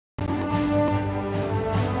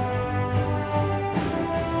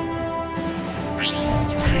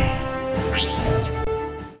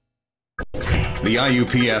The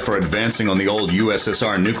IUPF are advancing on the old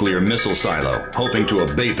USSR nuclear missile silo, hoping to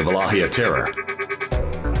abate the Valahia terror.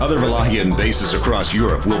 Other Valahian bases across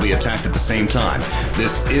Europe will be attacked at the same time.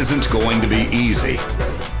 This isn't going to be easy.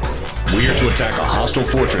 We are to attack a hostile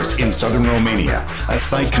fortress in southern Romania, a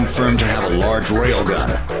site confirmed to have a large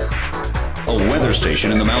railgun. A weather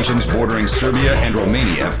station in the mountains bordering Serbia and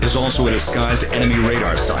Romania is also a disguised enemy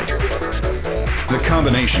radar site. The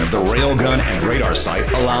combination of the railgun and radar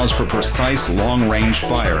site allows for precise long-range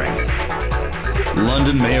firing.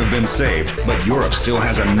 London may have been saved, but Europe still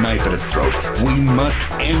has a knife at its throat. We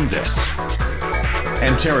must end this.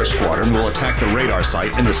 And Terror Squadron will attack the radar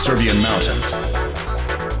site in the Serbian mountains.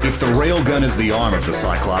 If the railgun is the arm of the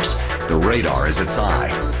Cyclops, the radar is its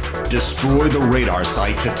eye. Destroy the radar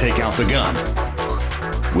site to take out the gun.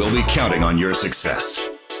 We'll be counting on your success.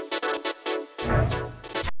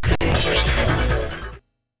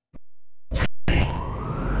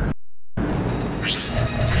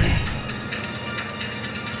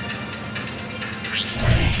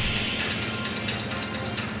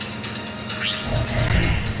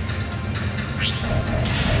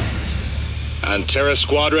 And Terror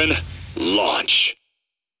Squadron, launch.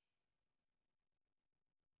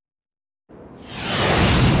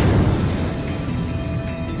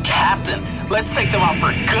 Captain, let's take them out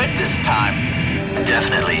for good this time.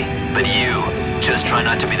 Definitely, but you, just try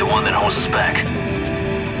not to be the one that holds us back.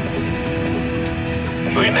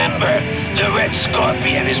 Remember, the Red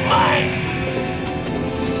Scorpion is mine.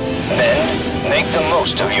 Men, make the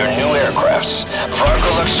most of your new aircrafts.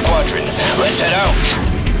 Vargaluk Squadron, let's head out.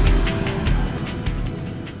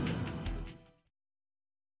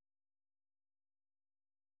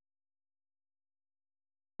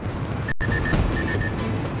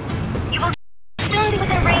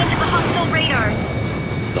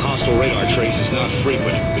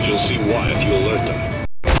 Frequent, but you'll see why if you alert them.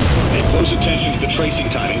 Pay close attention to the tracing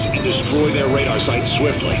timings and destroy their radar sites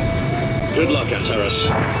swiftly. Good luck, Antares.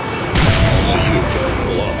 Only you can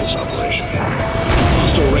pull off this operation.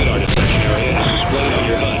 Hostile radar detection area is displayed on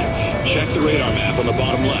your HUD. Check the radar map on the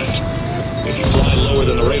bottom left. If you fly lower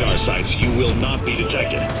than the radar sites, you will not be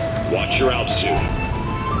detected. Watch your altitude.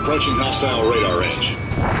 Approaching hostile radar range.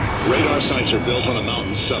 Radar sites are built on the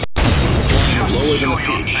mountain's summit. Flying lower than the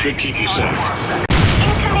peak should keep you safe.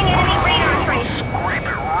 Incoming enemy radar trace. Scrape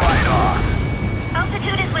it right off.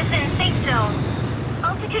 Altitude is within safe zone.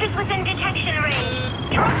 Altitude is within detection range.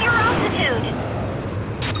 Drop your altitude.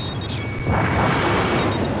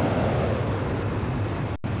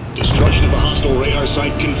 Destruction of a hostile radar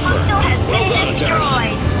site confirmed. Hostile has Well been done,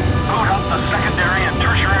 destroyed. Load up the secondary and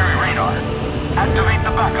tertiary radar. Activate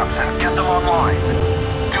the backups and get them online.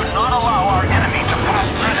 Do not allow our enemy to pass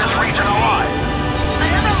through this region alive.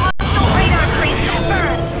 Another hostile radar trace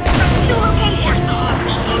confirmed. From 2 locations.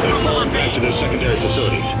 They've fallen back to their secondary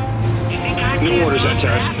facilities. New orders,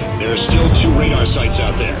 Antares. There are still 2 radar sites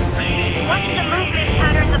out there. Watch the movement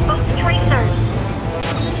patterns of both tracers.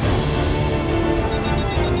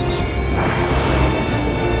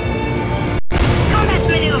 Combat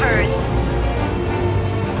maneuvers.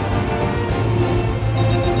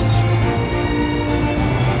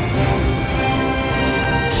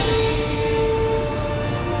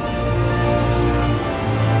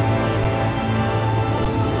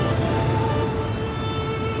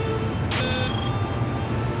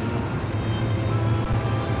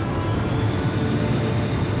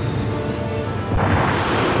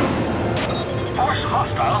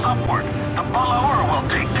 Hostiles upward. The Balauer will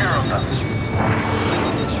take care of them.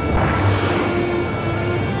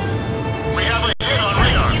 We have a hit on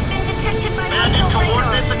radar. You've been detected by Bandit hostile radar.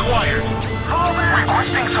 coordinates acquired. Fall back.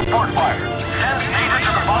 Requesting support fire. Send data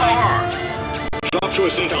to the Balauer. Drop to a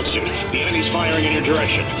safe altitude. The enemy's firing in your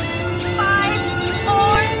direction. 5,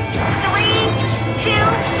 4, 3, 2,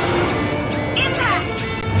 impact!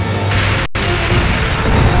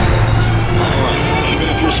 Alright, even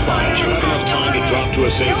if you're spotted, you have enough time to drop to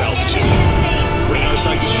a safe altitude. Radar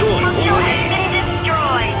site destroyed. One Hostile remaining. has been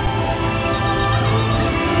destroyed.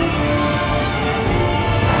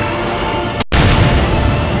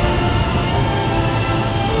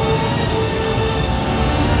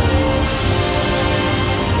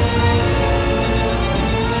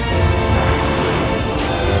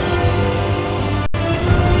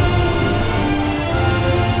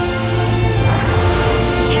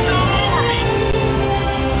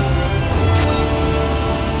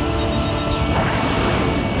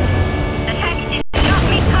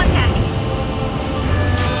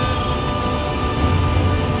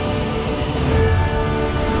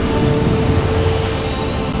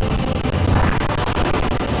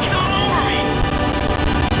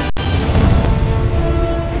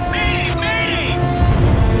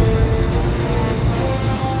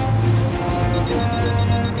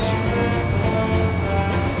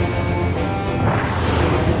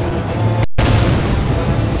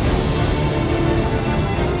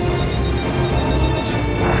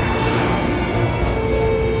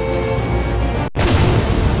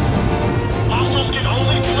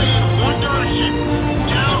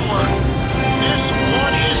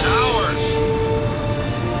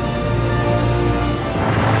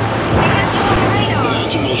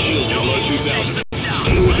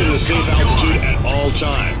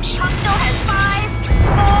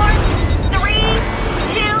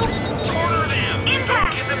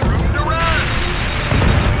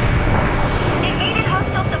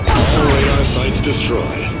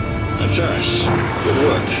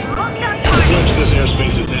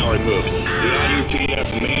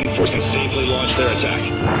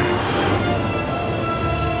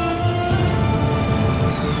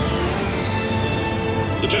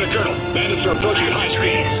 Bandits are approaching at high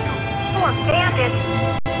speed. More bandits.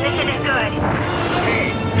 This isn't good.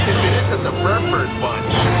 Hey, if it isn't the Burford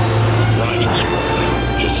bunch. Right,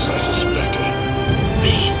 just as I suspected.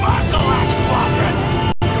 The Margolak Squadron.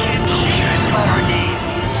 Here's our name.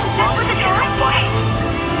 That's what the door is.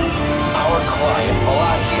 Our client,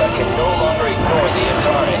 Wallachia, can no longer ignore the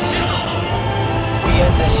Ataris. We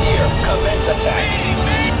end this here. Commence attack.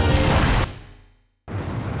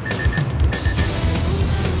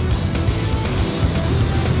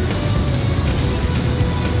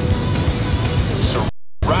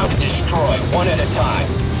 Surround and destroy one at a time.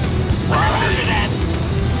 Roger that.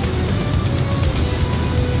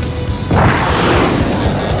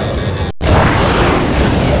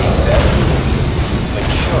 Getting better.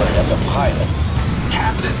 Matured as a pilot.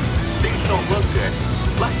 Captain, things don't look good.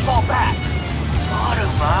 Let's fall back.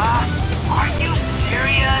 Automa, are you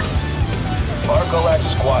serious? Margolak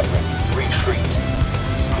Squadron, retreat.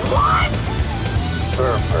 What?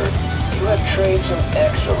 Burford, you have trained some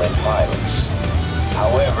excellent pilots.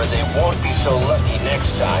 However, they won't be so lucky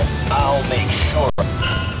next time. I'll make sure.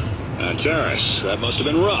 Antares, that must have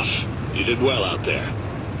been rough. You did well out there.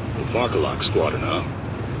 The Margolak Squadron, huh?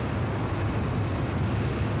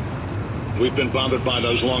 We've been bothered by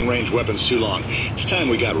those long-range weapons too long. It's time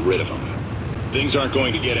we got rid of them. Things aren't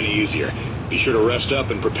going to get any easier. Be sure to rest up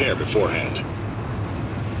and prepare beforehand.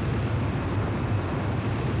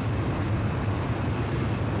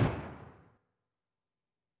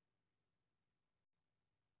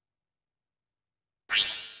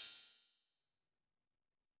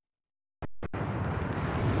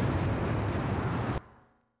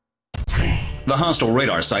 The hostile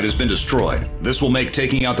radar site has been destroyed. This will make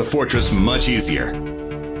taking out the fortress much easier.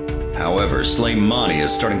 However, Sleighmani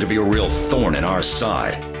is starting to be a real thorn in our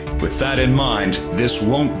side. With that in mind, this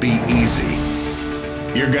won't be easy.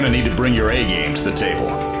 You're gonna need to bring your A game to the table.